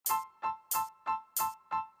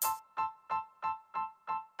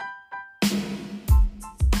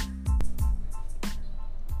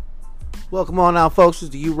Welcome on now, folks.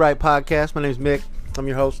 It's the You Right Podcast. My name is Mick. I'm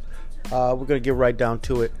your host. We're going to get right down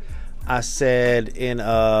to it. I said in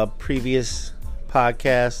a previous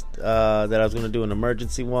podcast that I was going to do an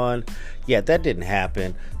emergency one. Yeah, that didn't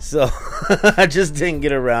happen. So I just didn't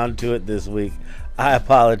get around to it this week. I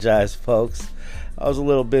apologize, folks. I was a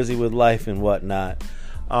little busy with life and whatnot.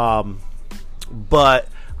 But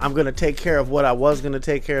I'm going to take care of what I was going to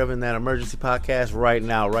take care of in that emergency podcast right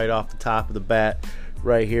now, right off the top of the bat,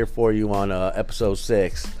 right here for you on episode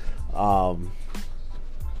 6. And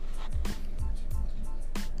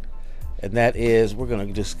that is, we're going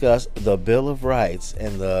to discuss the Bill of Rights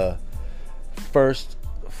and the first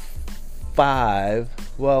 5.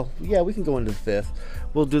 Well, yeah, we can go into the 5th.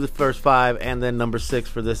 We'll do the first 5 and then number 6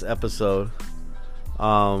 for this episode.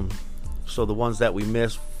 So the ones that we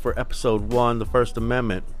missed for episode 1, the First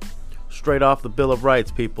Amendment. Straight off the Bill of Rights,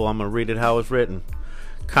 people. I'm going to read it how it's written.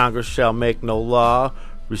 Congress shall make no law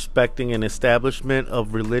respecting an establishment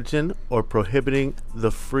of religion or prohibiting the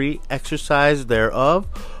free exercise thereof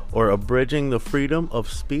or abridging the freedom of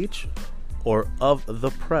speech or of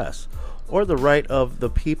the press or the right of the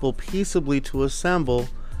people peaceably to assemble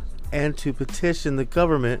and to petition the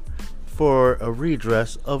government for a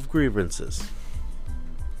redress of grievances.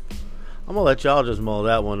 I'm going to let y'all just mull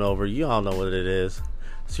that one over. You all know what it is.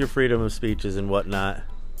 It's your freedom of speeches and whatnot.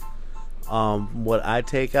 What I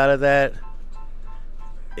take out of that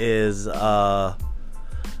is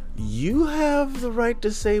you have the right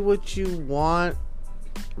to say what you want,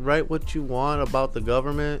 write what you want about the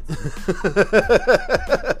government,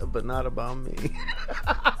 but not about me.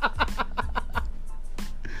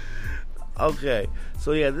 Okay,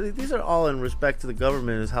 so yeah, these are all in respect to the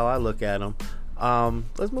government is how I look at them.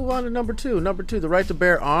 Let's move on to number 2. Number 2, the right to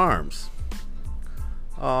bear arms.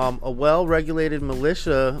 A well-regulated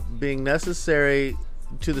militia being necessary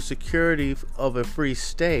to the security of a free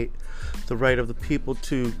state, the right of the people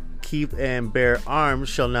to keep and bear arms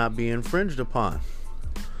shall not be infringed upon.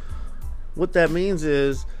 What that means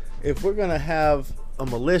is, if we're going to have a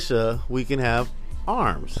militia, we can have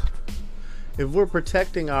arms. If we're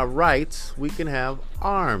protecting our rights, we can have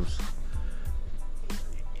arms.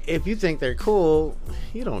 If you think they're cool,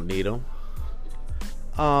 you don't need them.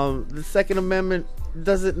 The Second Amendment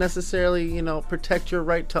doesn't necessarily, protect your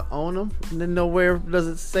right to own them. And then nowhere does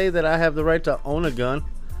it say that I have the right to own a gun.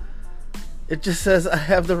 It just says I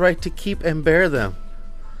have the right to keep and bear them.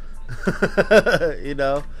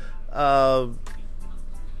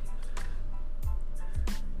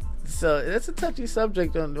 So it's a touchy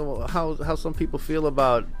subject on how some people feel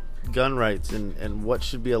about gun rights and what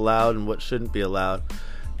should be allowed and what shouldn't be allowed.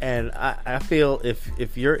 And I feel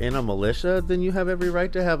if you're in a militia, then you have every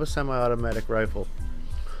right to have a semi-automatic rifle.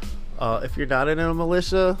 If you're not in a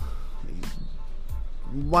militia,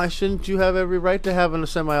 why shouldn't you have every right to have a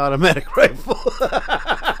semi-automatic rifle?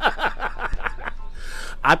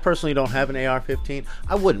 I personally don't have an AR-15.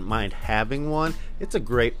 I wouldn't mind having one. It's a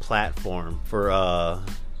great platform for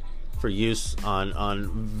use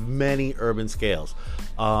on many urban scales.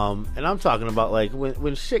 And I'm talking about like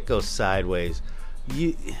when shit goes sideways.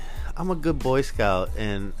 I'm a good Boy Scout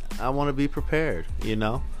and I want to be prepared,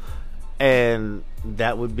 and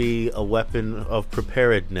that would be a weapon of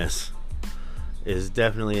preparedness is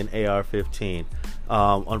definitely an AR-15.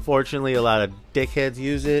 Unfortunately, a lot of dickheads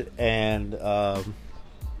use it, and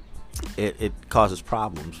it causes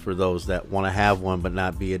problems for those that want to have one but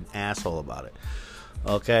not be an asshole about it.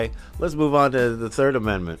 Okay, let's move on to the Third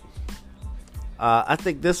Amendment. I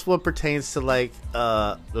think this one pertains to like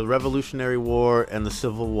the Revolutionary War and the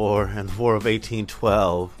Civil War and the War of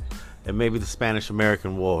 1812 and maybe the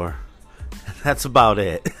Spanish-American War. That's about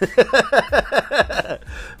it.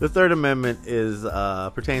 The Third Amendment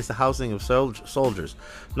pertains to housing of soldiers.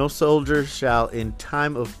 No soldier shall in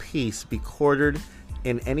time of peace be quartered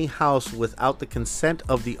in any house without the consent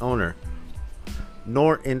of the owner,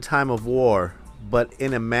 nor in time of war, but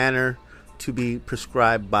in a manner to be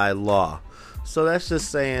prescribed by law. So that's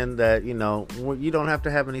just saying that you don't have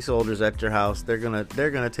to have any soldiers at your house. They're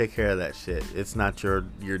gonna take care of that shit. It's not your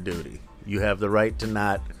duty. You have the right to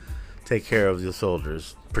not take care of the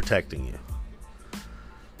soldiers protecting you.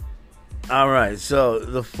 All right. So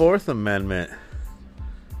the Fourth Amendment,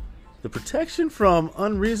 the protection from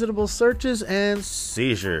unreasonable searches and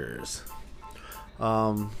seizures.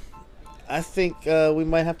 I think we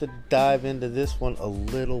might have to dive into this one a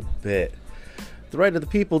little bit. The right of the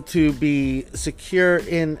people to be secure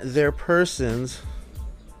in their persons,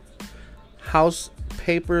 house,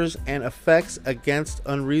 papers, and effects against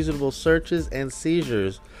unreasonable searches and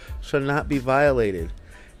seizures shall not be violated,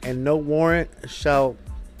 and no warrant shall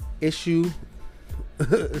issue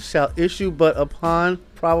shall issue but upon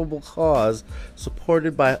probable cause,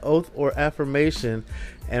 supported by oath or affirmation,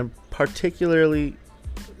 and particularly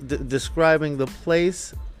describing the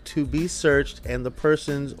place to be searched and the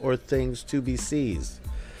persons or things to be seized.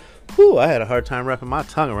 Whew, I had a hard time wrapping my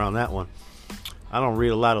tongue around that one. I don't read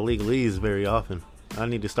a lot of legalese very often. I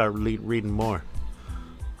need to start reading more.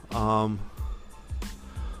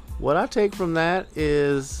 What I take from that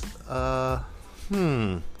is,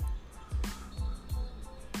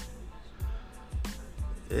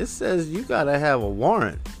 it says you gotta have a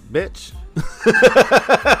warrant, bitch.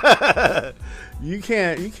 You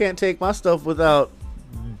can't take my stuff without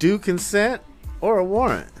due consent or a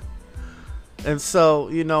warrant. And so,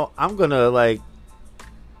 I'm gonna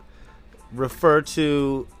refer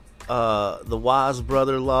to the Waz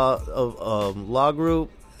Brother Law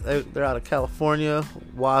Group. They're out of California,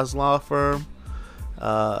 Waz Law Firm.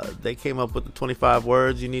 They came up with the 25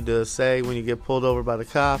 words you need to say when you get pulled over by the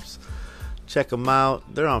cops. Check them out.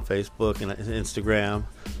 They're on Facebook and Instagram.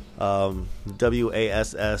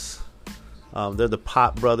 WASS. They're the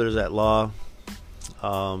Pot Brothers at Law.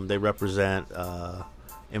 They represent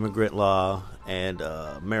immigrant law and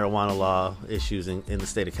marijuana law issues in the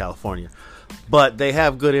state of California. But they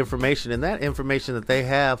have good information, and that information that they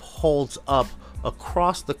have holds up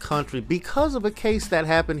across the country because of a case that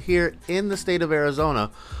happened here in the state of Arizona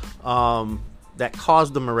that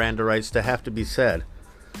caused the Miranda rights to have to be said.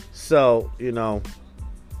 So,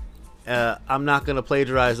 I'm not going to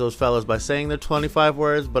plagiarize those fellas by saying their 25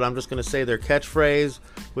 words, but I'm just going to say their catchphrase,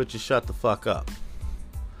 which is shut the fuck up.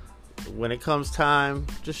 When it comes time,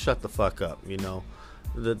 just shut the fuck up.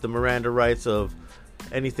 The Miranda rights of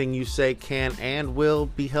anything you say can and will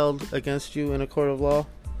be held against you in a court of law.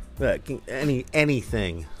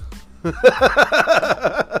 Anything.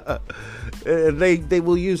 They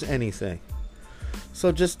will use anything.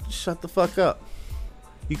 So just shut the fuck up.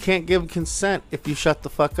 You can't give consent if you shut the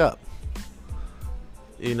fuck up.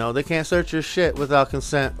 They can't search your shit without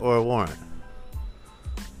consent or a warrant.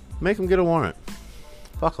 Make them get a warrant.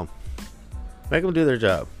 Fuck them. Make them do their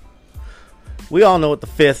job. We all know what the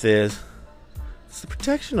fifth is. It's the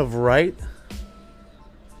protection of right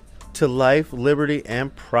to life, liberty,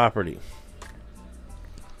 and property.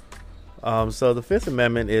 So the Fifth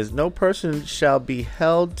Amendment is no person shall be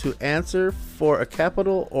held to answer for a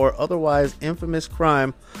capital or otherwise infamous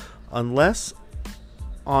crime unless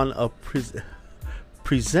on a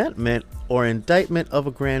presentment or indictment of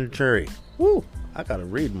a grand jury. Woo, I gotta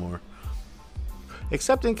read more.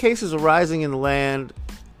 Except in cases arising in the land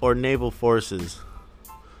or naval forces.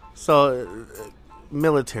 So,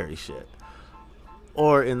 military shit.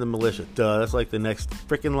 Or in the militia. Duh, that's like the next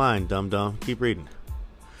freaking line, dum-dum. Keep reading.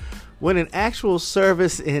 When in actual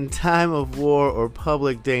service in time of war or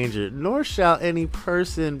public danger, nor shall any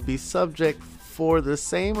person be subject for the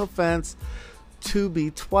same offense to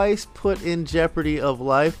be twice put in jeopardy of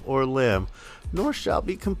life or limb, nor shall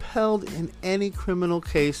be compelled in any criminal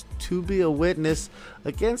case to be a witness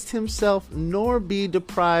against himself, nor be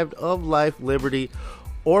deprived of life, liberty,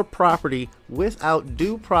 or property without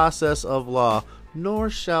due process of law, nor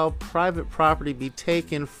shall private property be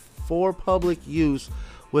taken for public use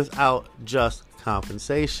without just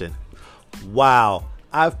compensation. Wow,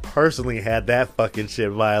 I've personally had that fucking shit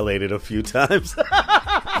violated a few times.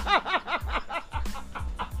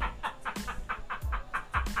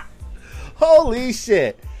 Holy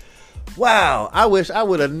shit. Wow, I wish I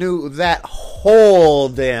would have knew that whole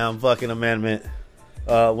damn fucking amendment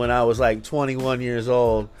when I was like 21 years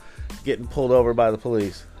old getting pulled over by the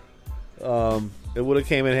police. It would have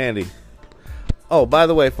came in handy. Oh, by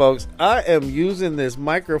the way, folks, I am using this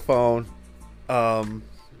microphone to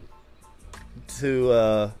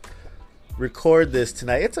record this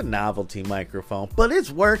tonight. It's a novelty microphone, but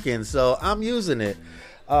it's working, so I'm using it.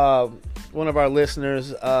 One of our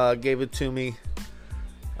listeners gave it to me,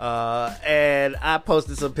 and I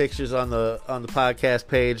posted some pictures on the podcast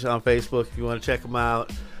page on Facebook. If you want to check them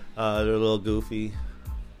out, they're a little goofy.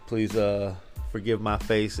 Please forgive my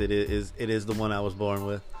face. It is the one I was born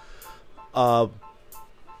with.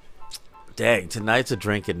 Dang, tonight's a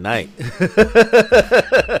drinking night.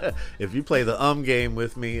 If you play the game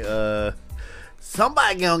with me,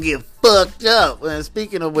 somebody gonna get fucked up. And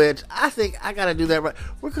speaking of which, I think I gotta do that right.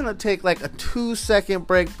 We're gonna take like a 2-second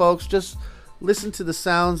break, folks. Just listen to the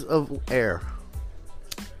sounds of air.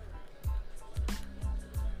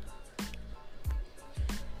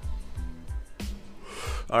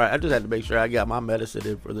 Alright, I just had to make sure I got my medicine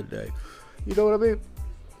in for the day. You know what I mean?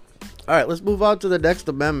 Alright, let's move on to the next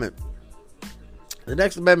amendment. The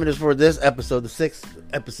next amendment is for this episode, the 6th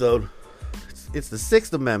episode. It's the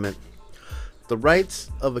 6th Amendment. The rights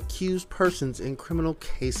of accused persons in criminal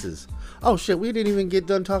cases. Oh shit, we didn't even get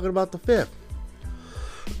done talking about the fifth.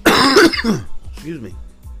 Excuse me.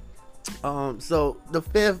 So the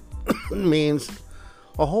fifth means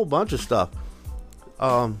a whole bunch of stuff.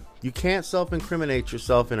 You can't self-incriminate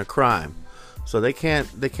yourself in a crime. So they can't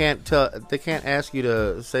ask you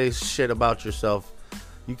to say shit about yourself.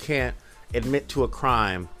 You can't admit to a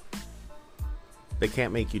crime. They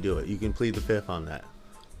can't make you do it. You can plead the fifth on that.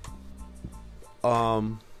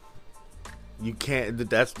 You can't.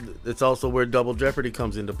 It's also where double jeopardy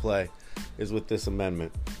comes into play, is with this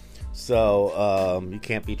amendment. So you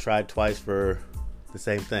can't be tried twice for the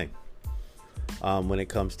same thing when it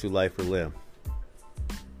comes to life or limb.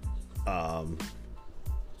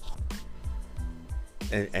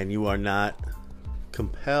 And you are not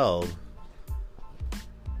compelled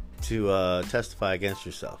to testify against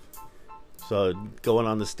yourself. So going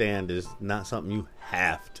on the stand is not something you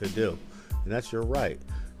have to do, and that's your right.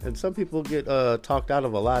 And some people get talked out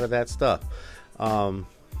of a lot of that stuff.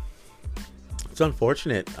 It's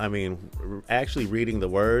unfortunate. I mean, actually reading the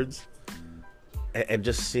words and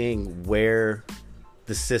just seeing where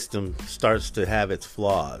the system starts to have its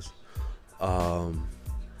flaws.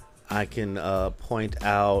 I can point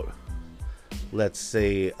out, let's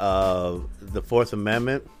say, the Fourth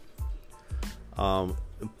Amendment.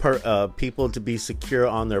 People to be secure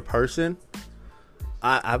on their person.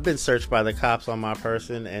 I've been searched by the cops on my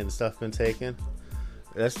person and stuff been taken.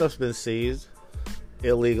 That stuff's been seized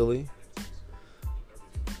illegally.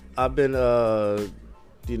 I've been,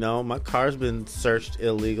 my car's been searched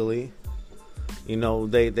illegally.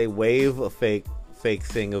 They wave a fake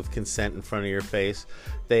thing of consent in front of your face.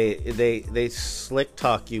 They slick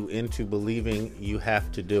talk you into believing you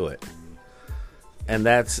have to do it. And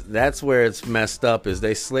that's where it's messed up, is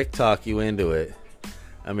they slick talk you into it.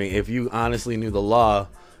 I mean, if you honestly knew the law,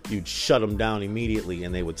 you'd shut them down immediately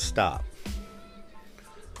and they would stop.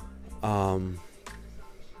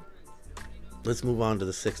 Let's move on to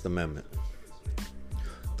the Sixth Amendment.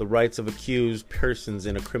 The rights of accused persons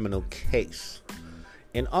in a criminal case.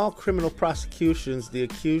 In all criminal prosecutions, the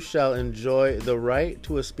accused shall enjoy the right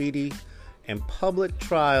to a speedy and public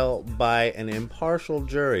trial by an impartial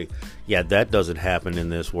jury. Yeah, that doesn't happen in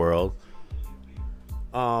this world.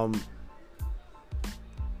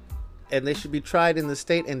 And they should be tried in the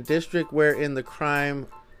state and district wherein the crime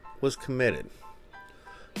was committed.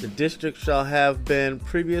 The district shall have been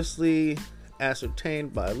previously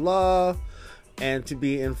ascertained by law, and to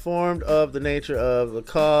be informed of the nature of the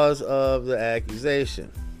cause of the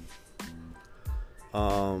accusation.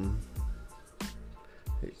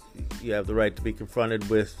 You have the right to be confronted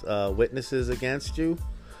with witnesses against you,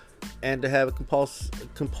 and to have a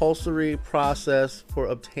compulsory process for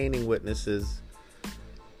obtaining witnesses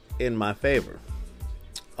in my favor.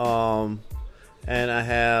 And I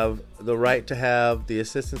have the right to have the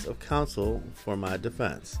assistance of counsel for my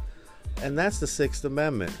defense. And that's the Sixth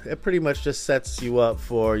Amendment. It pretty much just sets you up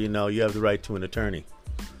for, you have the right to an attorney.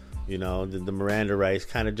 The Miranda rights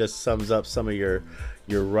kind of just sums up some of your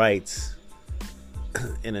rights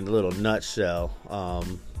in a little nutshell.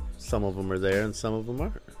 Some of them are there and some of them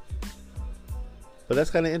aren't. But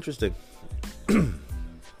that's kind of interesting.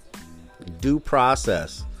 Due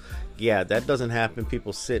process. Yeah, that doesn't happen.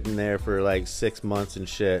 People sitting there for like 6 months and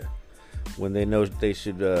shit when they know they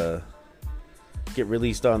should get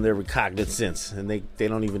released on their recognizance, and they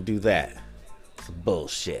don't even do that. It's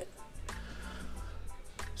bullshit.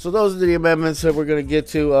 So those are the amendments that we're going to get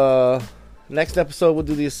to. Next episode we'll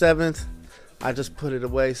do the 7th. I just put it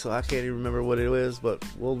away, so I can't even remember what it is, but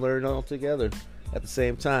we'll learn all together at the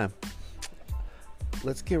same time.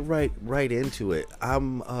 Let's get right into it.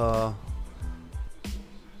 I'm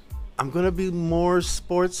gonna be more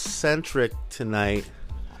sports centric tonight.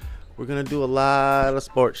 We're gonna do a lot of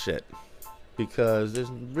sports shit because there's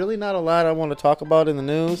really not a lot I want to talk about in the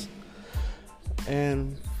news.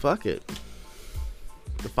 And fuck it,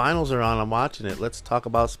 the finals are on. I'm watching it. Let's talk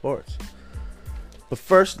about sports. But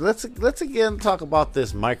first, let's again talk about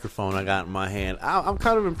this microphone I got in my hand. I'm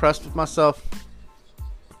kind of impressed with myself.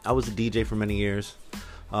 I was a DJ for many years.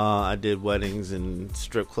 I did weddings and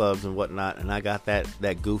strip clubs and whatnot, and I got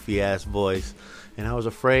that goofy ass voice, and I was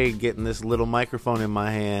afraid getting this little microphone in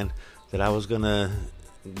my hand that I was gonna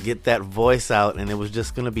get that voice out and it was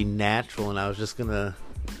just gonna be natural and I was just gonna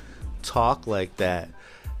talk like that.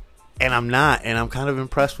 And I'm not, and I'm kind of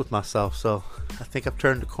impressed with myself, so I think I've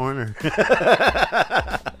turned a corner.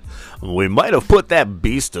 We might have put that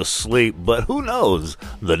beast to sleep, but who knows?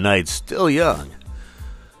 The night's still young.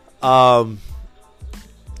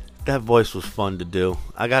 That voice was fun to do.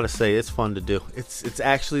 I gotta say, it's fun to do. It's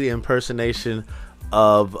actually the impersonation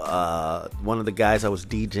of one of the guys I was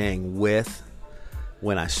DJing with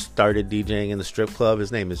when I started DJing in the strip club.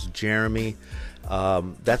 His name is Jeremy.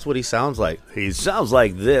 That's what he sounds like. He sounds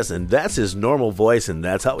like this, and that's his normal voice, and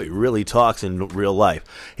that's how he really talks in real life.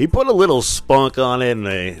 He put a little spunk on it and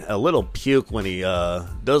a little puke when he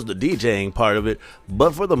does the DJing part of it,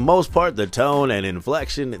 but for the most part, the tone and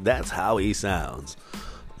inflection, that's how he sounds.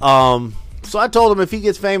 So I told him if he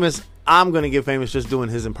gets famous, I'm going to get famous just doing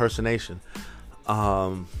his impersonation.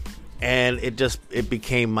 And it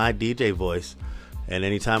became my DJ voice. And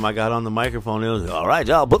anytime I got on the microphone, it was, all right,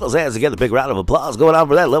 y'all, put those hands together. Big round of applause going on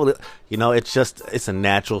for that level. You know, it's a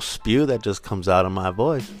natural spew that just comes out of my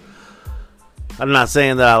voice. I'm not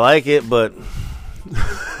saying that I like it, but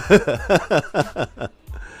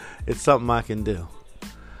it's something I can do.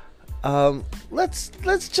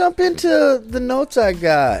 Let's jump into the notes I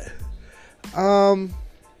got.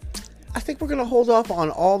 I think we're gonna hold off on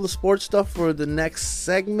all the sports stuff for the next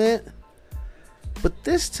segment, but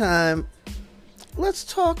this time, let's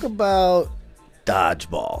talk about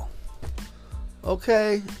dodgeball.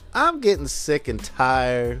 Okay, I'm getting sick and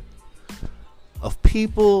tired of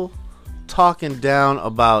people talking down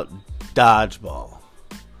about dodgeball.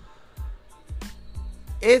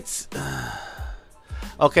 It's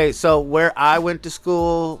okay. So where I went to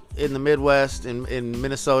school in the Midwest in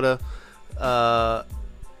Minnesota,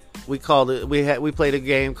 we played a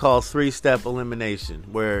game called 3-step elimination,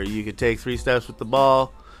 where you could take 3 steps with the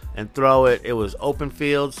ball and throw it. It was open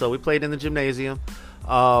field, so we played in the gymnasium.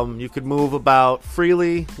 You could move about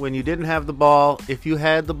freely when you didn't have the ball. If you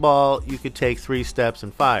had the ball, you could take 3 steps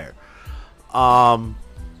and fire.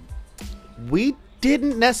 We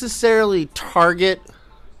didn't necessarily target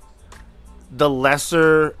the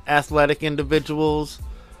lesser athletic individuals.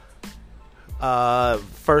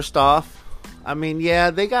 First off, I mean,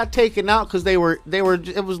 yeah, they got taken out because it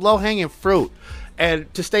was low-hanging fruit.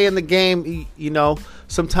 And to stay in the game, you know,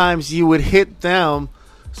 sometimes you would hit them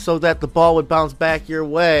so that the ball would bounce back your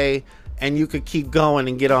way and you could keep going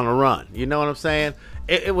and get on a run. You know what I'm saying?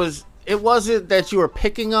 It wasn't that you were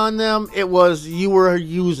picking on them. It was you were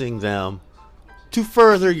using them to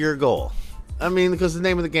further your goal. I mean, because the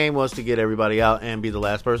name of the game was to get everybody out and be the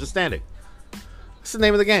last person standing. That's the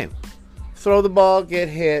name of the game. Throw the ball, get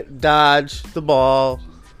hit, dodge the ball.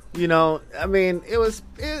 You know, I mean, it's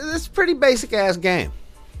a pretty basic ass game.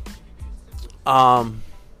 I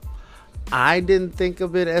didn't think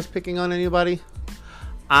of it as picking on anybody.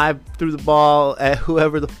 I threw the ball at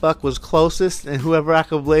whoever the fuck was closest and whoever I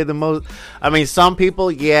could play the most. I mean, some people,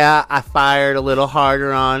 yeah, I fired a little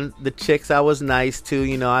harder on. The chicks I was nice to,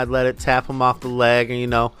 you know, I'd let it tap them off the leg and, you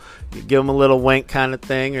know, give them a little wink kind of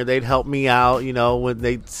thing, or they'd help me out, you know, when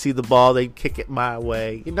they'd see the ball, they'd kick it my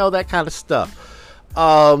way, you know, that kind of stuff.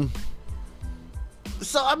 So,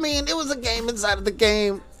 I mean, it was a game inside of the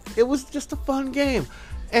game. It was just a fun game.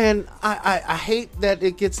 And I hate that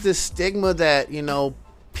it gets this stigma that, you know,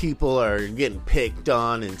 people are getting picked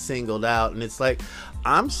on and singled out. And it's like,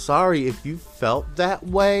 I'm sorry if you felt that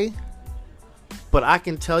way, but I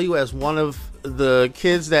can tell you as one of the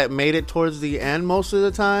kids that made it towards the end most of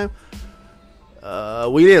the time,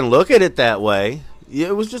 we didn't look at it that way.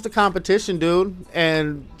 It was just a competition, dude,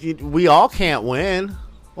 and we all can't win.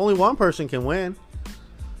 Only one person can win.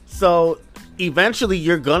 So eventually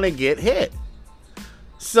you're gonna get hit.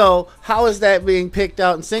 So how is that being picked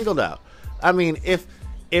out and singled out? I mean,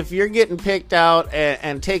 if you're getting picked out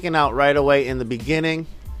and taken out right away in the beginning,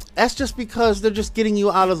 that's just because they're just getting you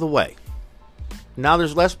out of the way. Now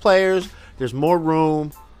there's less players, there's more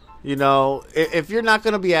room. You know, if you're not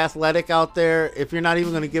going to be athletic out there, if you're not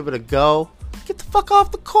even going to give it a go, get the fuck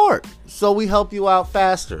off the court so we help you out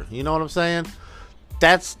faster. You know what I'm saying?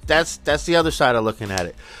 That's the other side of looking at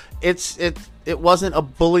it. It wasn't a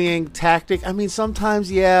bullying tactic. I mean,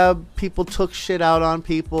 sometimes, yeah, people took shit out on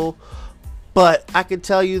people, but I could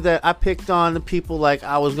tell you that I picked on the people like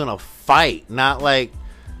I was gonna fight, not like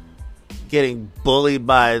getting bullied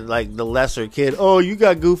by like the lesser kid. Oh, you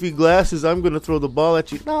got goofy glasses, I'm gonna throw the ball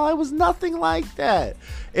at you. No, it was nothing like that.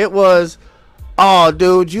 It was, oh,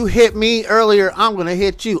 dude, you hit me earlier, I'm gonna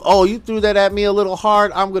hit you. Oh, you threw that at me a little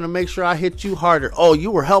hard, I'm gonna make sure I hit you harder. Oh,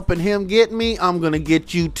 you were helping him get me, I'm gonna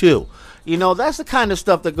get you too. You know, that's the kind of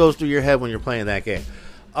stuff that goes through your head when you're playing that game.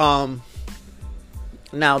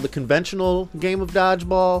 Now, the conventional game of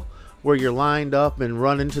dodgeball, where you're lined up and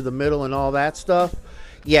run into the middle and all that stuff,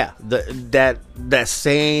 yeah, that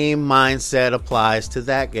same mindset applies to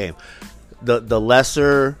that game. The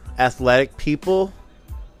lesser athletic people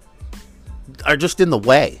are just in the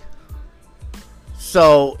way.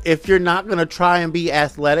 So if you're not going to try and be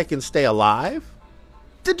athletic and stay alive,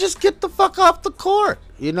 then just get the fuck off the court.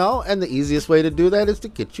 you know, and the easiest way to do that is to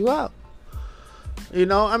get you out. You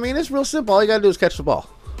know, I mean, it's real simple. All you gotta do is catch the ball.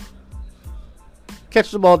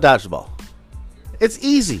 Catch the ball, dodge the ball. It's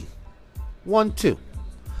easy. 1-2.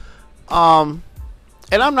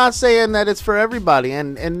 And I'm not saying that it's for everybody,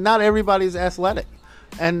 and not everybody's athletic,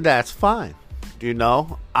 and that's fine. You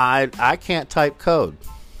know, I can't type code.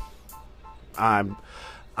 I'm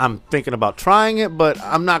thinking about trying it, but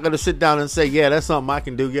I'm not gonna sit down and say, yeah, that's something I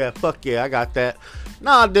can do. Yeah, fuck yeah, I got that.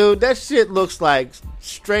 Nah, dude, that shit looks like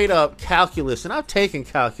straight up calculus, and I've taken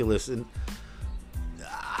calculus, and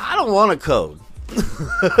I don't want to code.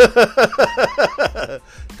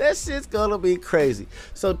 That shit's gonna be crazy.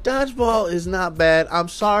 So dodgeball is not bad. I'm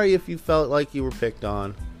sorry if you felt like you were picked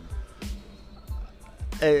on.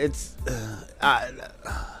 It's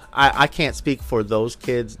I can't speak for those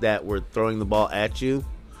kids that were throwing the ball at you,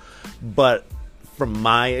 but from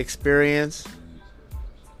my experience,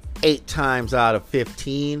 8 times out of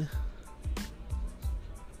 15,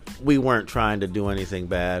 we weren't trying to do anything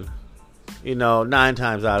bad. You know, 9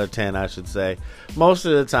 times out of 10, I should say. Most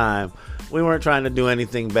of the time, we weren't trying to do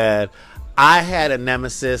anything bad. I had a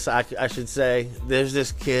nemesis, I should say. There's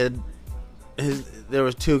this kid. There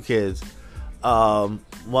was 2 kids.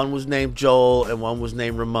 One was named Joel and one was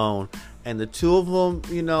named Ramon. And the 2 of them,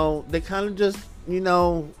 you know, they kind of just, you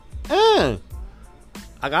know,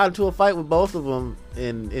 I got into a fight with both of them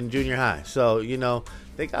in junior high. So, you know,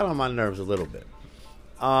 they got on my nerves a little bit.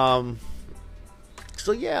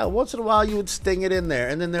 So yeah, once in a while you would sting it in there.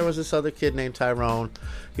 And then there was this other kid named Tyrone.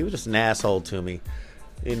 He was just an asshole to me.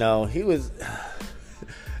 You know, he was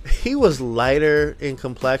lighter in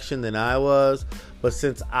complexion than I was, but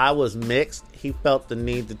since I was mixed, he felt the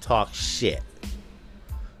need to talk shit.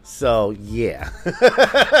 So yeah.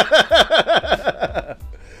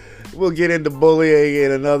 We'll get into bullying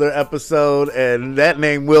in another episode, and that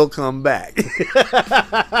name will come back.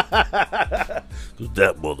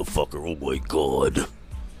 That motherfucker, oh my god.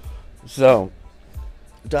 So,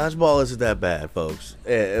 dodgeball isn't that bad, folks.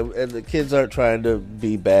 And the kids aren't trying to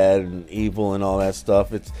be bad and evil and all that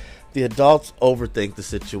stuff. It's the adults overthink the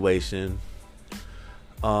situation.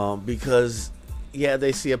 Because, yeah,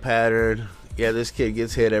 they see a pattern. Yeah, this kid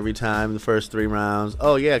gets hit every time the first 3 rounds.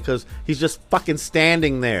 Oh, yeah, because he's just fucking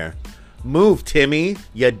standing there. Move, Timmy,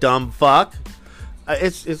 you dumb fuck.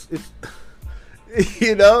 It's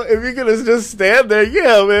you know, if you're gonna just stand there,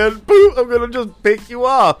 yeah, man, boop, I'm gonna just pick you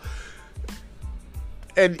off.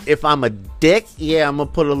 And if I'm a dick, yeah, I'm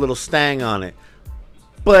gonna put a little stang on it.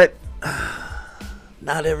 But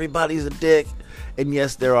not everybody's a dick, and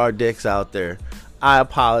yes, there are dicks out there. I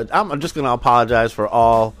apologize. I'm just gonna apologize for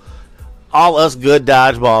all us good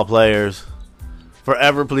dodgeball players,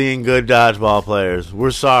 forever being good dodgeball players.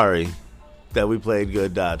 We're sorry that we played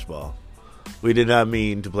good dodgeball. We did not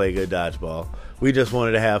mean to play good dodgeball. We just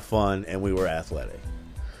wanted to have fun, and we were athletic.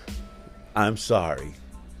 I'm sorry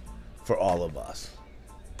for all of us.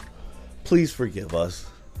 Please forgive us.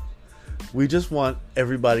 We just want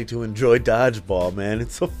everybody to enjoy dodgeball, man.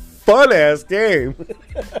 It's a fun-ass game.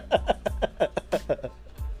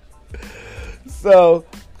 So,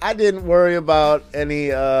 I didn't worry about any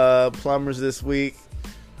plumbers this week.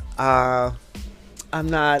 I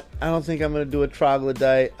don't think I'm going to do a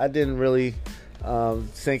troglodyte. I didn't really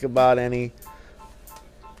think about any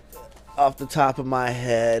off the top of my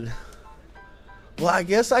head. Well, I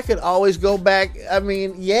guess I could always go back. I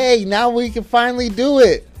mean, yay, now we can finally do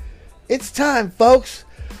it. It's time, folks.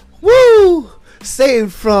 Woo!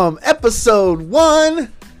 Saved from episode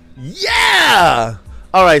 1. Yeah!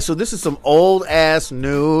 Alright, so this is some old ass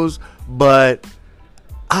news, but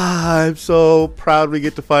I'm so proud we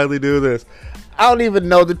get to finally do this. I don't even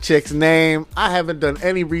know the chick's name. I haven't done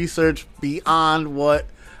any research beyond what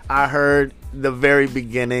I heard the very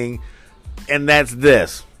beginning, and that's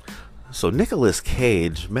this. So Nicolas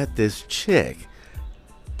Cage met this chick,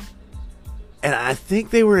 and I think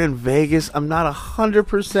they were in Vegas. I'm not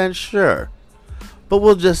 100% sure, but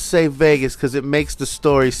we'll just say Vegas because it makes the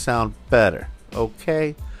story sound better.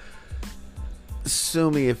 Okay?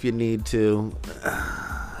 Sue me if you need to.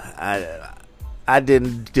 I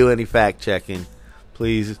didn't do any fact checking.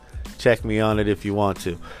 Please check me on it if you want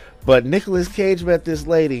to. But Nicolas Cage met this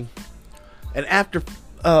lady, and after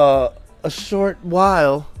a short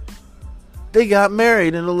while, they got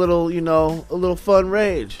married in a little fun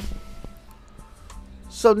rage.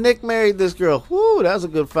 So Nick married this girl. Woo, that was a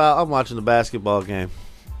good foul. I'm watching the basketball game,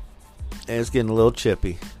 and it's getting a little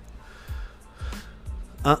chippy.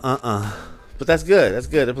 But that's good. That's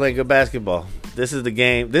good. They're playing good basketball. This is the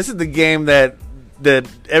game. This is the game that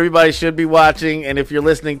everybody should be watching. And if you're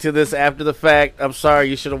listening to this after the fact, I'm sorry,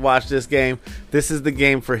 you should have watched this game. This is the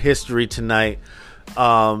game for history tonight.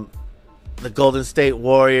 The Golden State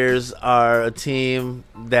Warriors are a team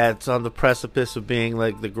that's on the precipice of being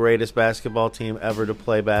like the greatest basketball team ever to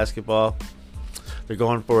play basketball. They're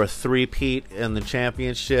going for a three-peat in the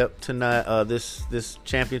championship tonight. This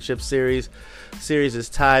championship series is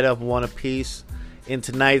tied up 1 apiece in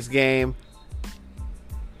tonight's game.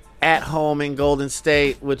 At home in Golden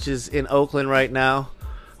State, which is in Oakland right now,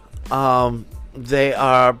 they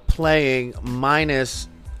are playing minus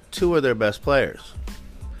 2 of their best players.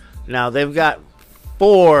 Now, they've got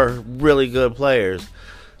 4 really good players.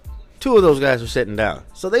 2 of those guys are sitting down.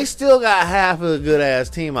 So they still got half of a good-ass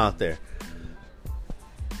team out there.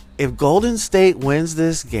 If Golden State wins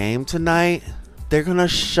this game tonight, they're going to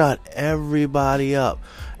shut everybody up.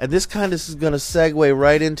 And this kind of is going to segue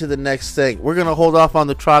right into the next thing. We're going to hold off on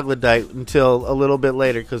the troglodyte until a little bit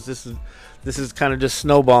later because this is kind of just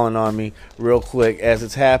snowballing on me real quick as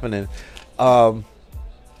it's happening. Oh,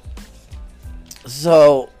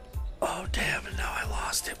 damn it. Now I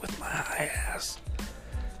lost it with my high ass.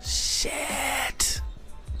 Shit.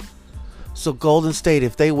 So Golden State,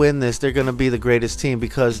 if they win this, they're going to be the greatest team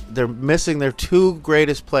because they're missing their 2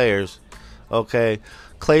 greatest players. Okay,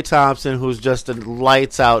 Klay Thompson, who's just a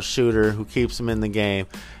lights-out shooter who keeps him in the game,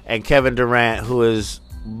 and Kevin Durant, who is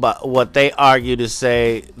what they argue to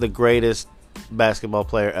say the greatest basketball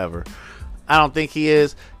player ever. I don't think he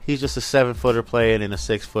is. He's just a 7-footer playing in a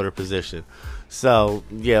 6-footer position. So,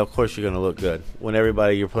 yeah, of course you're going to look good when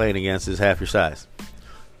everybody you're playing against is half your size.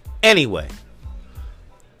 Anyway,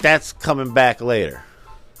 that's coming back later.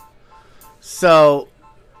 So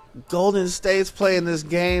Golden State's playing this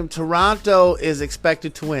game. Toronto is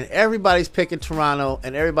expected to win. Everybody's picking Toronto,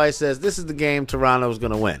 and everybody says this is the game Toronto's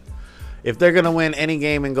going to win. If they're going to win any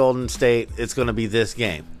game in Golden State, it's going to be this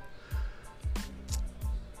game.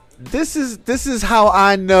 This is how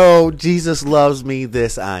I know Jesus loves me.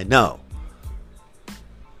 This I know.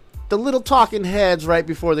 The little talking heads right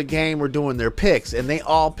before the game were doing their picks, and they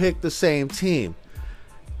all picked the same team.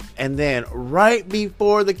 And then right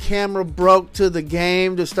before the camera broke to the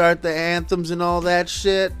game to start the anthems and all that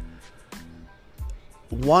shit,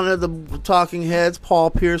 one of the talking heads, Paul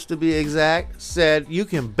Pierce to be exact, said, you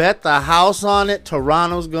can bet the house on it,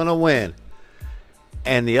 Toronto's going to win.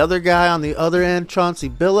 And the other guy on the other end, Chauncey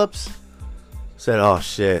Billups, said, oh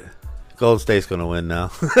shit, Golden State's going to win now.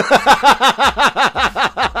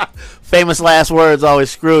 Famous last words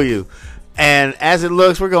always screw you. And as it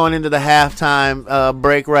looks, we're going into the halftime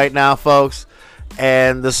break right now, folks.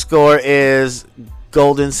 And the score is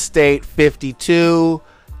Golden State 52,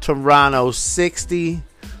 Toronto 60.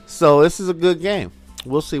 So this is a good game.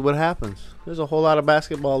 We'll see what happens. There's a whole lot of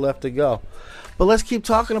basketball left to go. But let's keep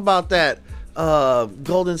talking about that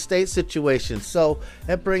Golden State situation. So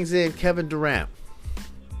that brings in Kevin Durant.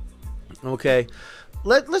 Okay.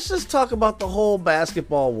 Let's just talk about the whole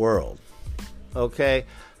basketball world. Okay.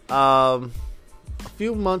 A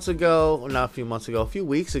few weeks ago,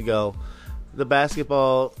 the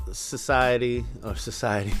Basketball Society,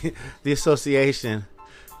 the association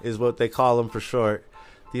is what they call them for short.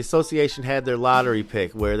 The association had their lottery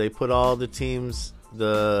pick where they put all the teams,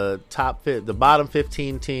 the bottom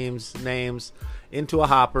 15 teams' names into a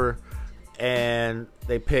hopper, and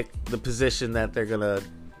they pick the position that they're going to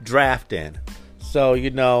draft in. So,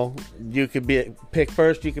 you could pick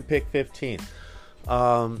first, you could pick 15th.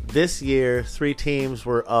 This year, 3 teams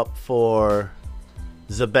were up for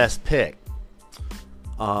the best pick.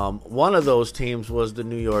 One of those teams was the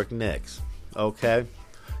New York Knicks. Okay?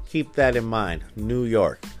 Keep that in mind. New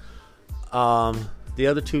York. The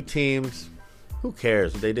other 2 teams, who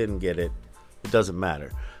cares? They didn't get it. It doesn't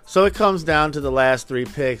matter. So it comes down to the last 3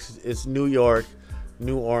 picks. It's New York,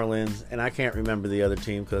 New Orleans, and I can't remember the other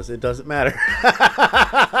team because it doesn't matter.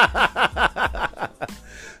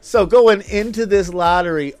 So going into this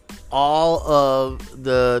lottery, all of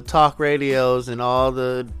the talk radios and all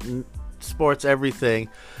the sports everything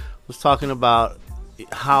was talking about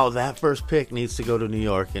how that first pick needs to go to New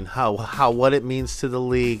York and how what it means to the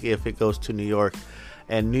league if it goes to New York,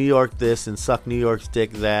 and New York this and suck New York's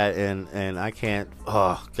dick that, and I can't,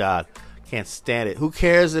 oh God, can't stand it. Who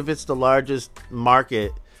cares if it's the largest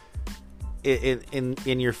market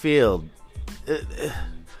in your field?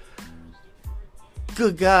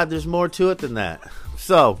 Good God, there's more to it than that.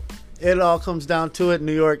 So it all comes down to it.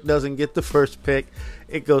 New York doesn't get the first pick.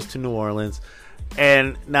 It goes to New Orleans.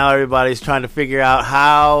 And now everybody's trying to figure out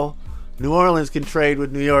how New Orleans can trade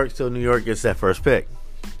with New York so New York gets that first pick.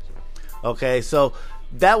 Okay, so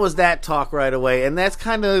that was that talk right away. And that's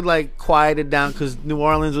kind of like quieted down because New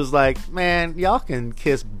Orleans was like, man, y'all can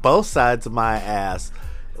kiss both sides of my ass.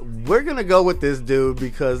 We're going to go with this dude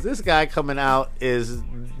because this guy coming out is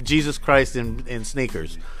Jesus Christ in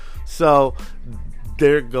sneakers. So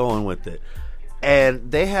they're going with it.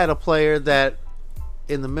 And they had a player that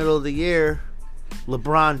in the middle of the year,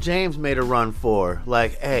 LeBron James made a run for.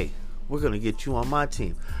 Like, hey, we're going to get you on my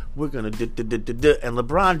team. We're going to do. And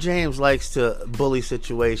LeBron James likes to bully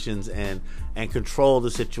situations and control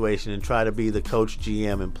the situation and try to be the coach,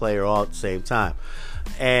 GM, and player all at the same time.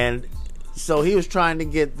 And so he was trying to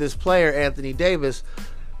get this player, Anthony Davis,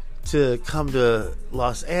 to come to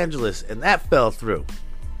Los Angeles, and that fell through.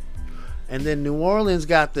 And then New Orleans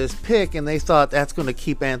got this pick, and they thought that's going to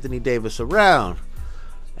keep Anthony Davis around.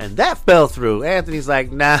 And that fell through. Anthony's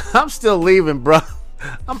like, nah, I'm still leaving, bro.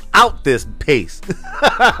 I'm out this piece.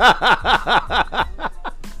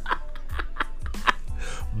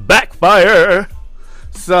 Backfire.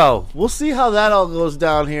 So, we'll see how that all goes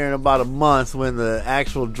down here in about a month when the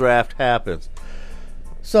actual draft happens.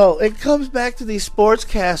 So, it comes back to these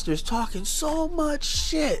sportscasters talking so much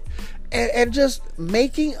shit and just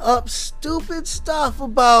making up stupid stuff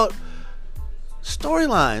about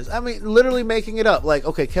storylines. I mean, literally making it up. Like,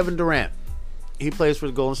 okay, Kevin Durant, he plays for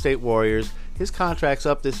the Golden State Warriors. His contract's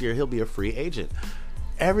up this year. He'll be a free agent.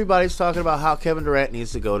 Everybody's talking about how Kevin Durant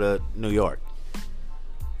needs to go to New York.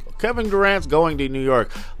 Kevin Durant's going to New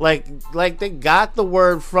York. Like they got the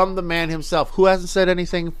word from the man himself, who hasn't said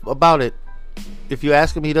anything about it. If you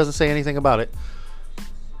ask him, he doesn't say anything about it.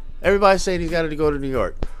 Everybody's saying he's got to go to New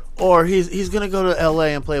York. Or he's going to go to LA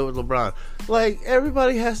and play with LeBron. Like,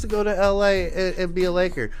 everybody has to go to LA and be a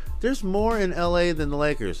Laker. There's more in LA than the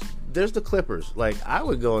Lakers. There's the Clippers. Like, I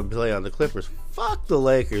would go and play on the Clippers. Fuck the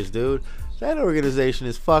Lakers, dude. That organization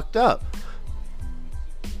is fucked up.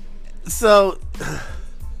 So,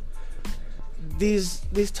 these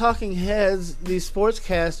talking heads, these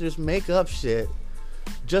sportscasters make up shit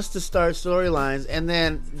just to start storylines, and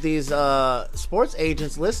then these sports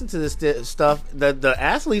agents listen to this stuff. The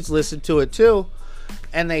athletes listen to it too,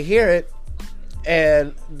 and they hear it,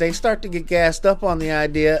 and they start to get gassed up on the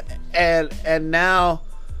idea, and now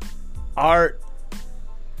art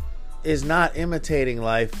is not imitating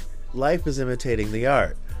life. Life is imitating the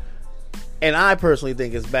art. And I personally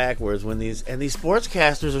think it's backwards when these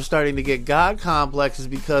sportscasters are starting to get God complexes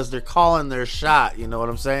because they're calling their shot. You know what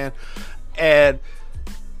I'm saying? And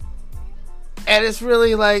it's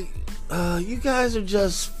really like, you guys are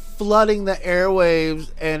just flooding the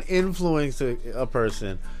airwaves and influencing a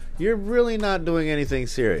person. You're really not doing anything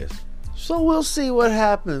serious. So we'll see what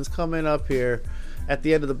happens coming up here at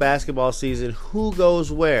the end of the basketball season. Who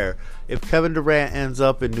goes where? If Kevin Durant ends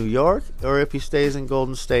up in New York, or if he stays in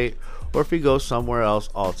Golden State, or if he goes somewhere else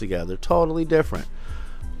altogether. Totally different.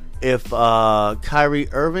 If Kyrie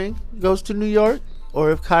Irving goes to New York,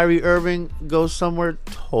 or if Kyrie Irving goes somewhere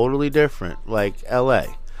totally different, like LA.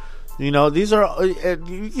 You know, these are,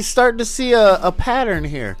 you're starting to see a pattern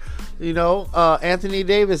here. You know, Anthony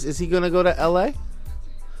Davis, is he going to go to LA?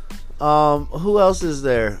 Who else is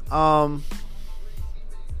there? Dang.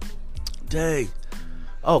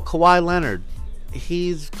 Oh, Kawhi Leonard.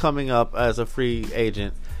 He's coming up as a free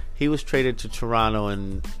agent. He was traded to Toronto,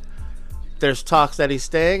 and there's talks that he's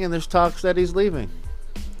staying, and there's talks that he's leaving.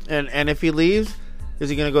 And if he leaves, is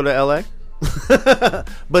he going to go to LA?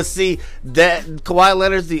 But see, that Kawhi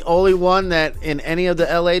Leonard's the only one that in any of the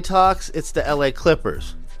LA talks, it's the LA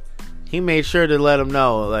Clippers. He made sure to let them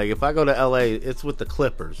know, like, if I go to LA, it's with the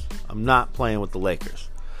Clippers. I'm not playing with the Lakers.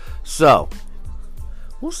 So,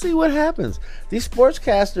 we'll see what happens. These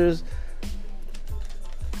sportscasters,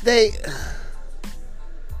 they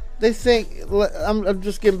think, I'm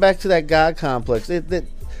just getting back to that God complex.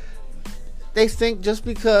 They think just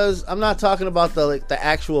because, I'm not talking about the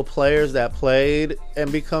actual players that played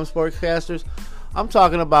and become sportscasters. I'm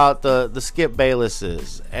talking about the Skip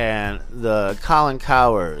Baylesses and the Colin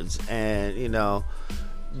Cowards, and, you know,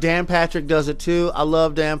 Dan Patrick does it too. I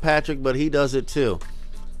love Dan Patrick, but he does it too.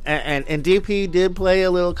 And DP did play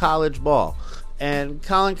a little college ball. And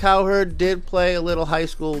Colin Cowherd did play a little high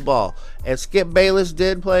school ball. And Skip Bayless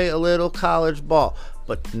did play a little college ball.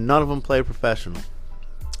 But none of them played professional.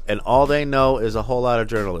 And all they know is a whole lot of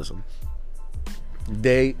journalism.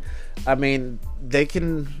 They can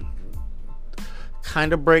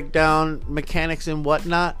kind of break down mechanics and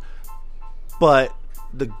whatnot. But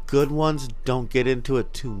the good ones don't get into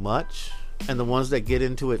it too much. And the ones that get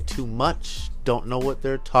into it too much don't know what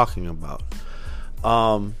they're talking about.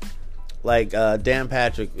 Dan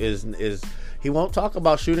Patrick is he won't talk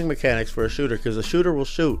about shooting mechanics for a shooter, because a shooter will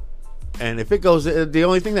shoot, and if it goes, the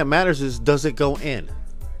only thing that matters is, does it go in?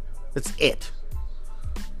 That's it.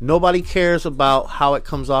 Nobody cares about how it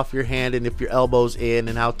comes off your hand and if your elbow's in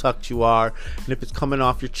and how tucked you are and if it's coming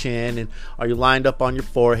off your chin and are you lined up on your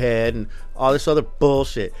forehead and all this other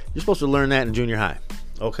bullshit. You're supposed to learn that in junior high,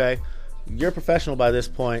 okay? You're a professional by this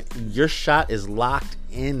point. Your shot is locked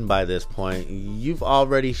in by this point. You've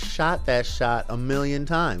already shot that shot a million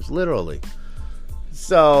times, literally.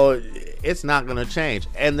 So it's not going to change.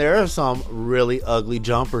 And there are some really ugly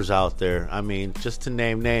jumpers out there. I mean, just to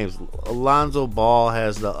name names, Alonzo Ball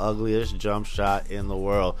has the ugliest jump shot in the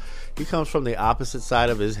world. He comes from the opposite side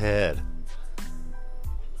of his head.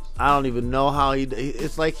 I don't even know how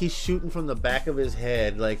it's like he's shooting from the back of his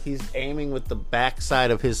head, like he's aiming with the back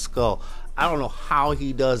side of his skull. I don't know how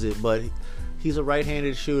he does it, but he's a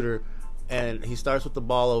right-handed shooter, and he starts with the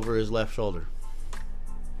ball over his left shoulder.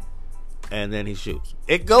 And then he shoots.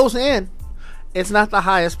 It goes in. It's not the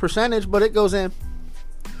highest percentage, but it goes in.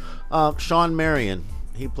 Shawn Marion.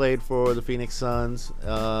 He played for the Phoenix Suns.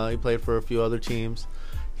 He played for a few other teams.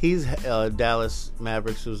 He's Dallas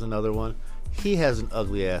Mavericks was another one. He has an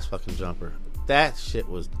ugly-ass fucking jumper. That shit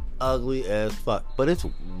was ugly as fuck. But it's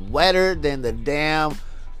wetter than the damn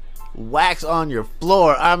wax on your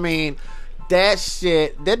floor. I mean, that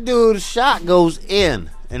shit, that dude's shot goes in.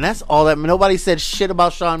 And that's all that. Nobody said shit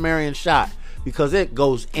about Shawn Marion's shot because it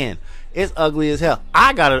goes in. It's ugly as hell.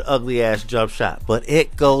 I got an ugly ass jump shot, but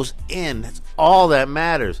it goes in. That's all that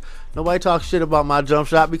matters. Nobody talks shit about my jump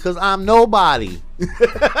shot because I'm nobody.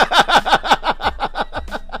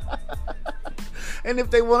 And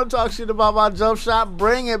if they want to talk shit about my jump shot,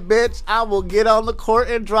 bring it, bitch. I will get on the court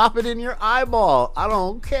and drop it in your eyeball. I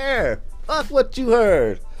don't care. Fuck what you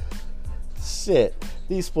heard. Shit.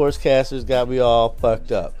 These sportscasters got me all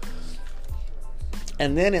fucked up.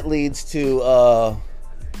 And then it leads to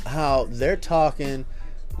how they're talking,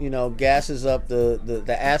 gasses up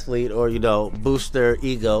the athlete or, boosts their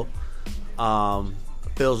ego,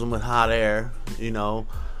 fills them with hot air,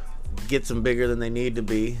 gets them bigger than they need to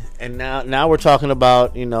be. And now we're talking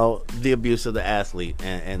about, the abuse of the athlete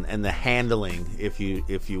and the handling, if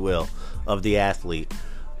you will, of the athlete.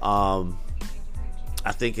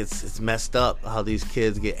 I think it's messed up how these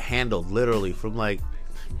kids get handled literally from like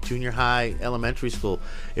junior high, elementary school.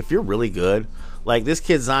 If you're really good, like this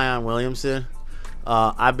kid Zion Williamson,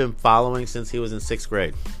 I've been following since he was in 6th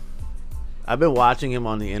grade. I've been watching him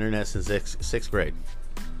on the internet since sixth grade.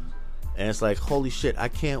 And it's like, holy shit, I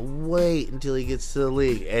can't wait until he gets to the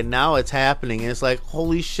league. And now it's happening. And it's like,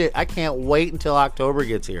 holy shit, I can't wait until October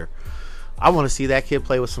gets here. I want to see that kid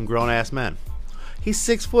play with some grown-ass men. He's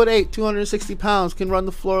 6'8", 260 pounds, can run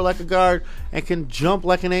the floor like a guard, and can jump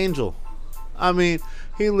like an angel. I mean,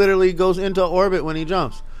 he literally goes into orbit when he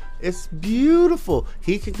jumps. It's beautiful.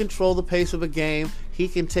 He can control the pace of a game. He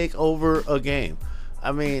can take over a game.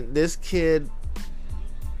 I mean, this kid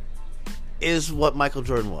is what Michael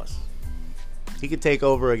Jordan was. He could take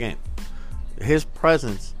over a game. His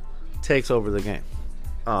presence takes over the game.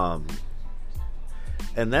 And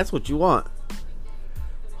that's what you want.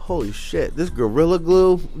 Holy shit, this Gorilla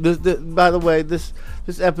Glue. This, by the way, this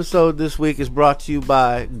episode this week is brought to you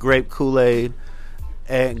by Grape Kool-Aid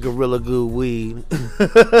and Gorilla Glue weed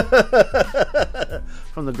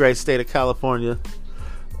from the great state of California,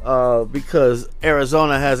 because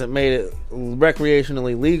Arizona hasn't made it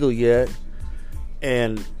recreationally legal yet,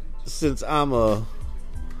 and since I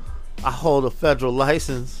hold a federal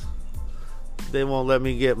license, they won't let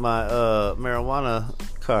me get my marijuana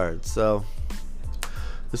card. So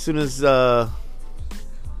as soon as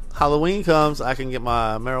Halloween comes, I can get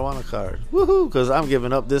my marijuana card. Woohoo! Because I'm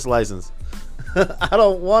giving up this license. I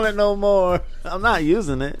don't want it no more. I'm not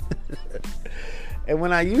using it. And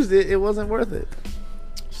when I used it, it wasn't worth it.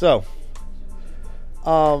 So,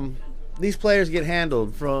 these players get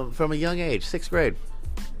handled from a young age, 6th grade.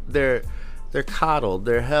 They're coddled,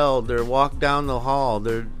 they're held, they're walked down the hall,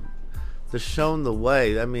 they're shown the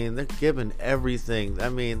way. I mean, they're given everything. I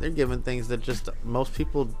mean, they're given things that just most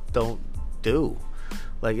people don't do.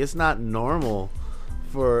 Like, it's not normal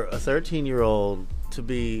for a 13-year-old to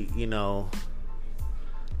be,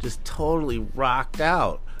 just totally rocked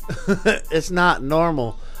out. It's not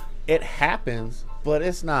normal. It happens, but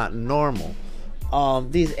it's not normal.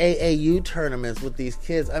 These AAU tournaments with these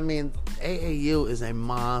kids, I mean, AAU is a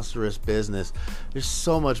monstrous business. There's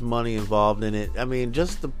so much money involved in it. I mean,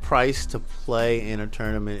 just the price to play in a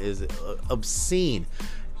tournament is obscene.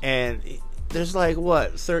 And there's like,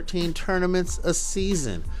 13 tournaments a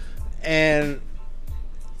season. And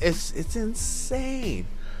it's insane.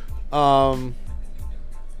 And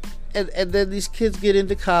then these kids get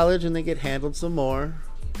into college and they get handled some more.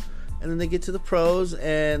 And then they get to the pros,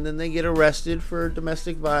 and then they get arrested for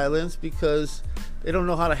domestic violence because they don't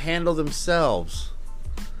know how to handle themselves.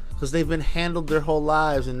 because they've been handled their whole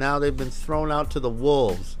lives, and now they've been thrown out to the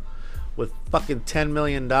wolves with fucking $10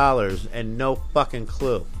 million and no fucking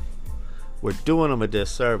clue. We're doing them a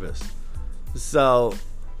disservice. So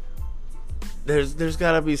there's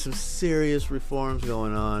got to be some serious reforms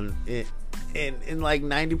going on in like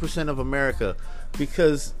 90% of America,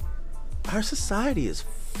 because our society is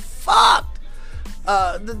fucked.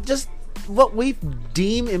 Just what we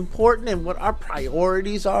deem important and what our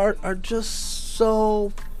priorities are just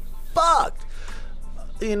so fucked.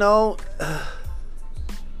 You know,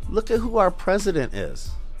 look at who our president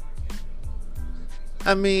is.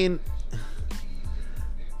 I mean,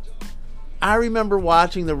 I remember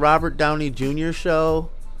watching the Robert Downey Jr.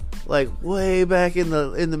 show, like way back in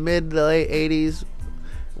the mid to late 80s,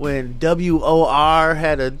 when WOR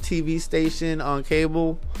had a TV station on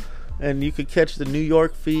cable, and you could catch the New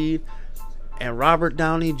York feed, and Robert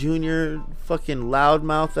Downey Jr., fucking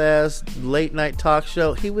loudmouth ass late night talk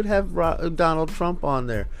show, he would have Donald Trump on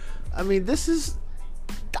there. I mean, this is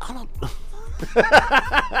Donald.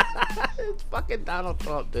 It's fucking Donald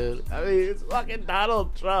Trump, dude. I mean, it's fucking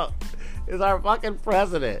Donald Trump. It's our fucking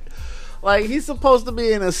president. Like, he's supposed to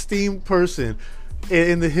be an esteemed person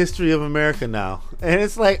in the history of America now. And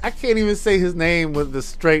it's like, I can't even say his name with a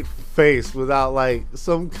straight face without like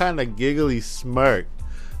some kind of giggly smirk.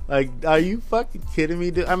 Like, are you fucking kidding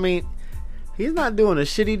me, dude? I mean, he's not doing a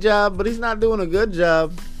shitty job, but he's not doing a good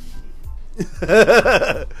job.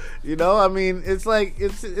 You know, I mean, it's like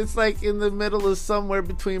in the middle of somewhere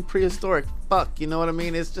between prehistoric fuck. You know what I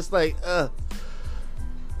mean? It's just like,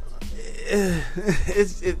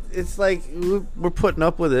 it's like we're putting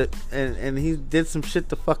up with it, and he did some shit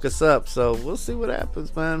to fuck us up. So we'll see what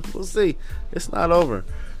happens, man. We'll see. It's not over,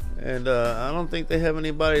 and I don't think they have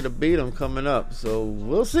anybody to beat him coming up. So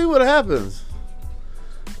we'll see what happens.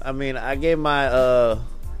 I mean, I gave my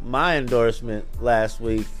my endorsement last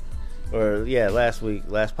week, last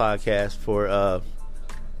podcast for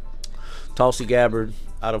Tulsi Gabbard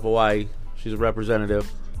out of Hawaii. She's a representative.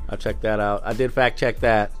 I checked that out. I did fact check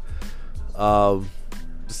that.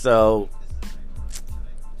 So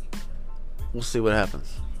we'll see what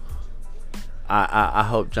happens. I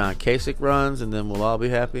hope John Kasich runs, and then we'll all be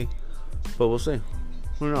happy. But we'll see.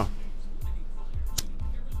 Who knows?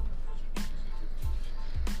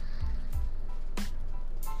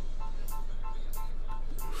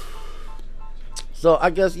 So I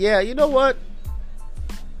guess, yeah, you know what?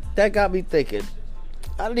 That got me thinking.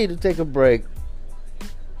 I need to take a break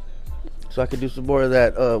so I can do some more of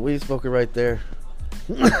that weed smoking right there.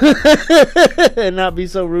 And not be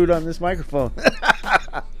so rude on this microphone.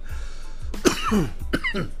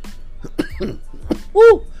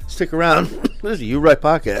 Woo! Stick around. This is a You Right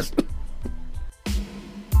podcast.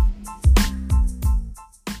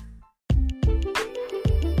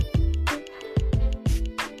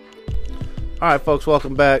 Alright, folks,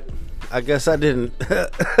 welcome back. I guess I didn't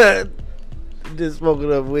smoke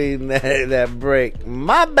enough weed in that break.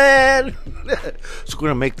 My bad. So we're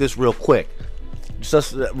gonna make this real quick.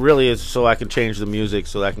 Just really is so I can change the music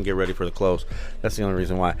so that I can get ready for the close. That's the only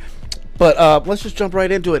reason why. But let's just jump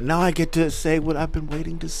right into it. Now I get to say what I've been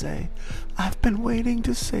waiting to say. I've been waiting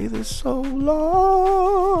to say this so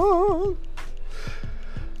long.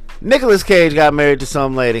 Nicolas Cage got married to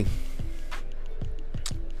some lady.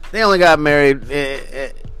 They only got married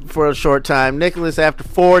for a short time. Nicholas, after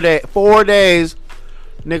 4 days,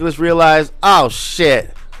 Nicholas realized, oh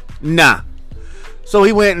shit, nah. So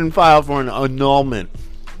he went and filed for an annulment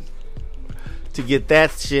to get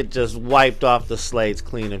that shit just wiped off the slates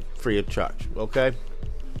clean and free of charge. Okay?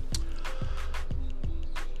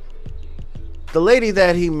 The lady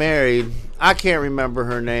that he married, I can't remember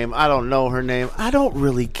her name. I don't know her name. I don't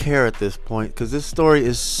really care at this point because this story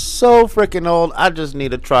is so freaking old. I just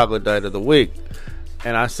need a troglodyte of the week.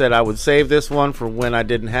 And I said I would save this one for when I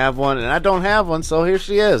didn't have one. And I don't have one, so here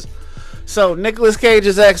she is. So, Nicolas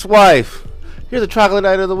Cage's ex-wife. Here's the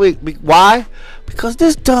troglodyte of the week. Why? Because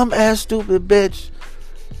this dumb-ass stupid bitch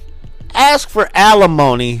asked for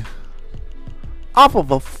alimony off of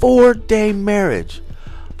a 4-day marriage.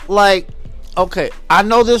 Like, okay, I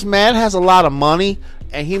know this man has a lot of money,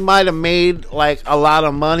 and he might have made like a lot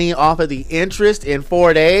of money off of the interest in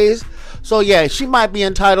 4 days. So yeah, she might be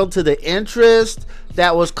entitled to the interest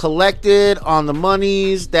that was collected on the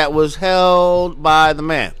monies that was held by the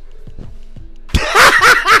man.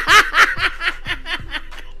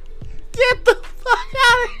 Get the fuck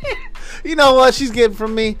out of here. You know what she's getting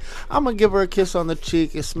from me? I'm gonna give her a kiss on the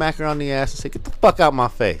cheek and smack her on the ass and say, get the fuck out my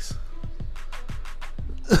face.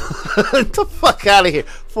 Get the fuck out of here.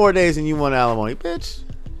 4 days and you want alimony, bitch.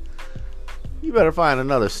 You better find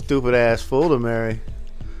another stupid ass fool to marry.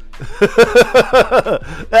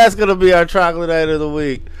 That's gonna be our troglodyte of the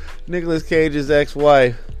week. Nicolas Cage's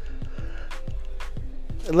ex-wife.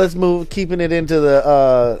 Let's move, keeping it into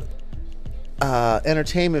the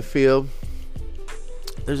entertainment field.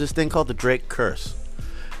 There's this thing called the Drake curse,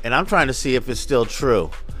 and I'm trying to see if it's still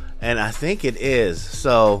true, and I think it is.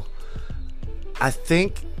 So I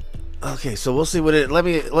think, okay, so we'll see what it. Let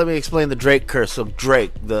me explain the Drake curse. So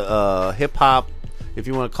Drake, the hip hop, if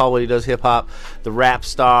you want to call what he does hip hop, the rap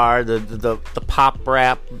star, the pop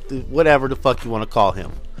rap, whatever the fuck you want to call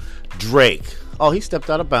him, Drake. Oh, he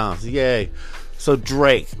stepped out of bounds. Yay. So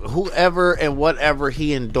Drake, whoever and whatever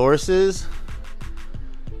he endorses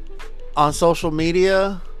on social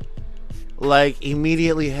media, like,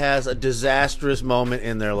 immediately has a disastrous moment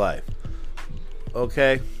in their life.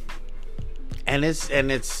 Okay? And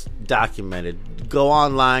it's documented. Go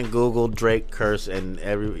online, Google Drake curse, and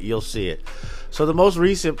you'll see it. So the most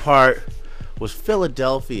recent part was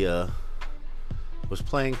Philadelphia was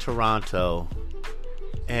playing Toronto,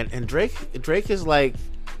 and Drake is like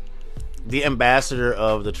the ambassador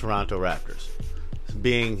of the Toronto Raptors,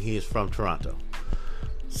 being he's from Toronto.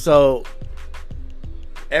 So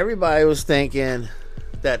everybody was thinking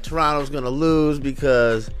that Toronto's going to lose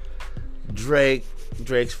because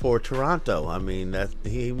Drake's for Toronto. I mean, that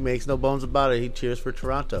he makes no bones about it. He cheers for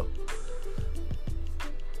Toronto.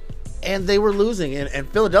 And they were losing, and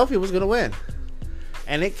Philadelphia was going to win.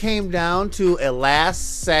 And it came down to a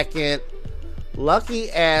last-second,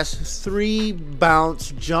 lucky-ass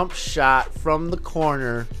 3-bounce jump shot from the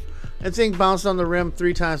corner. And thing bounced on the rim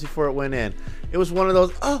 3 times before it went in. It was one of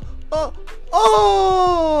those,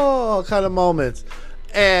 oh kind of moments.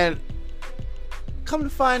 And come to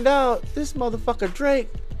find out, this motherfucker Drake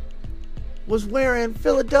was wearing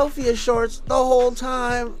Philadelphia shorts the whole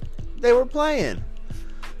time they were playing.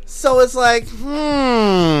 So it's like,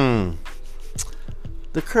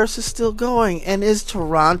 the curse is still going. And is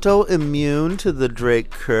Toronto immune to the Drake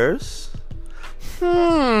curse?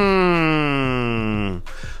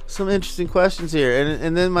 Some interesting questions here.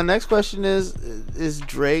 And then my next question is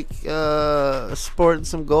Drake sporting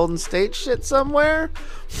some Golden State shit somewhere?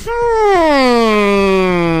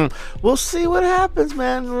 We'll see what happens,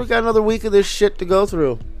 man. We got another week of this shit to go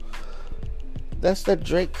through. That's that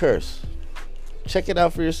Drake curse. Check it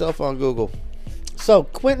out for yourself on Google. So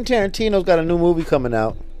Quentin Tarantino's got a new movie coming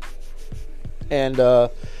out, and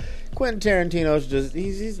Quentin Tarantino's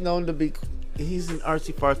he's known to be, he's an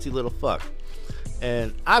artsy fartsy little fuck,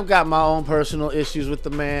 and I've got my own personal issues with the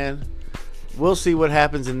man. We'll see what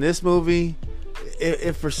happens in this movie.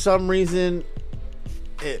 If for some reason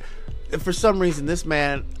this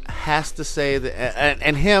man has to say that,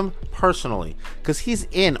 and him personally, because he's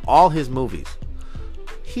in all his movies,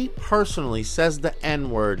 he personally says the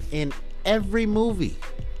N-word in every movie.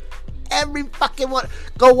 Every fucking one.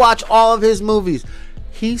 Go watch all of his movies.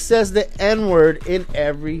 He says the N-word in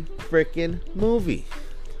every freaking movie.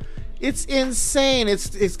 It's insane.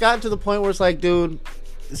 It's gotten to the point where it's like, dude,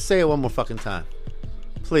 say it one more fucking time.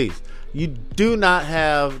 Please. You do not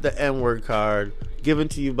have the N-word card given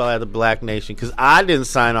to you by the Black Nation, because I didn't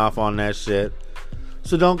sign off on that shit.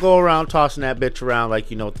 So don't go around tossing that bitch around like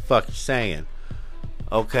you know what the fuck you're saying.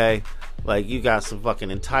 Okay? Like you got some fucking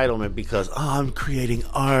entitlement because, I'm creating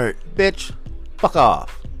art. Bitch, fuck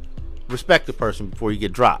off. Respect the person before you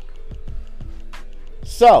get dropped.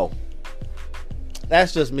 So,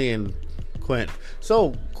 that's just me and Quentin.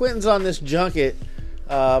 So, Quentin's on this junket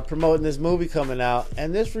promoting this movie coming out,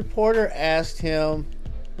 and this reporter asked him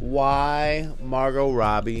why Margot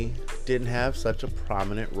Robbie didn't have such a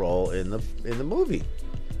prominent role in the movie.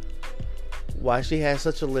 Why she has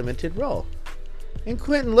such a limited role. And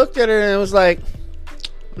Quentin looked at her and was like,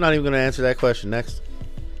 I'm not even going to answer that question. Next.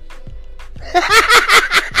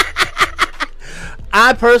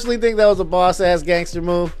 I personally think that was a boss-ass gangster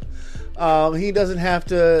move. He doesn't have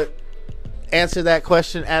to answer that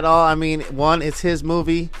question at all. I mean, 1, it's his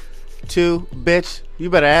movie. 2, bitch,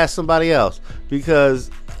 you better ask somebody else.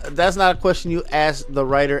 Because that's not a question you ask the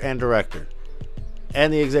writer and director.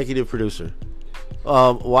 And the executive producer.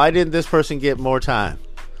 Why didn't this person get more time?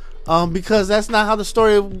 Because that's not how the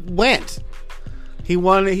story went.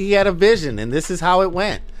 He had a vision, and this is how it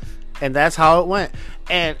went. And that's how it went.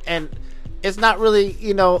 And it's not really,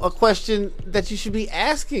 a question that you should be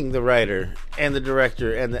asking the writer and the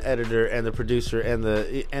director and the editor and the producer and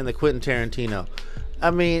the Quentin Tarantino.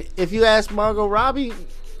 I mean, if you ask Margot Robbie,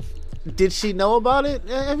 did she know about it?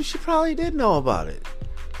 I mean, she probably did know about it.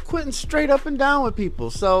 Quentin's straight up and down with people,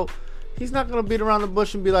 so he's not going to beat around the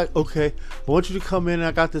bush and be like, okay, I want you to come in and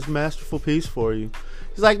I got this masterful piece for you.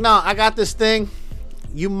 He's like, no, I got this thing.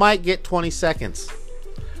 You might get 20 seconds.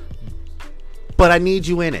 but I need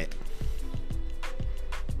you in it.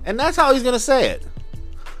 And that's how he's going to say it.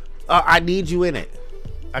 I need you in it.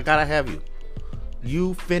 I got to have you.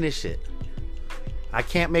 You finish it. I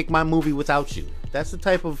can't make my movie without you. That's the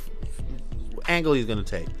type of angle he's going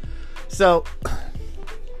to take. So,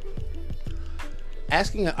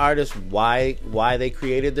 asking an artist why they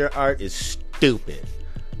created their art is stupid.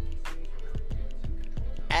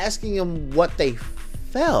 Asking them what they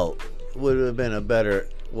felt would have been a better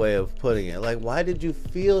way of putting it. Like, why did you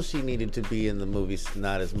feel she needed to be in the movie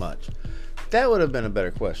not as much? That would have been a better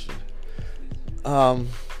question. And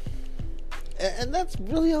that's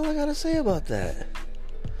really all I gotta say about that.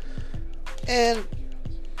 And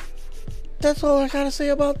that's all I gotta say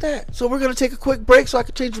about that. So we're gonna take a quick break so I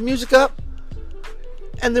can change the music up.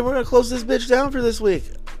 And then we're gonna close this bitch down for this week.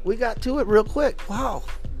 We got to it real quick. Wow.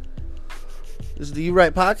 This is the You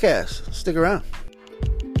Right Podcast. Stick around.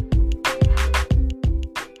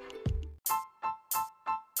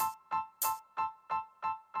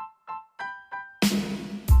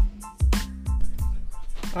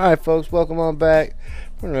 All right, folks, welcome on back.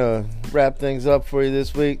 We're going to wrap things up for you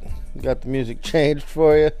this week. Got the music changed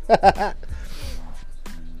for you. I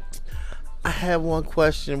have one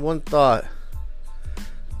question, one thought.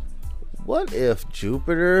 What if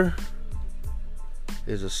Jupiter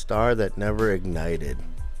is a star that never ignited?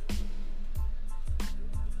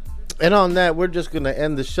 And on that, we're just going to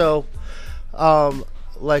end the show.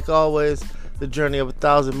 Like always, the journey of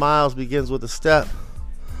 1,000 miles begins with a step.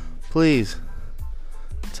 Please,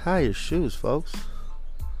 tie your shoes, folks.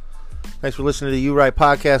 Thanks for listening to the You Right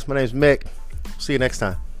Podcast. My name's Mick. See you next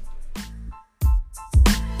time.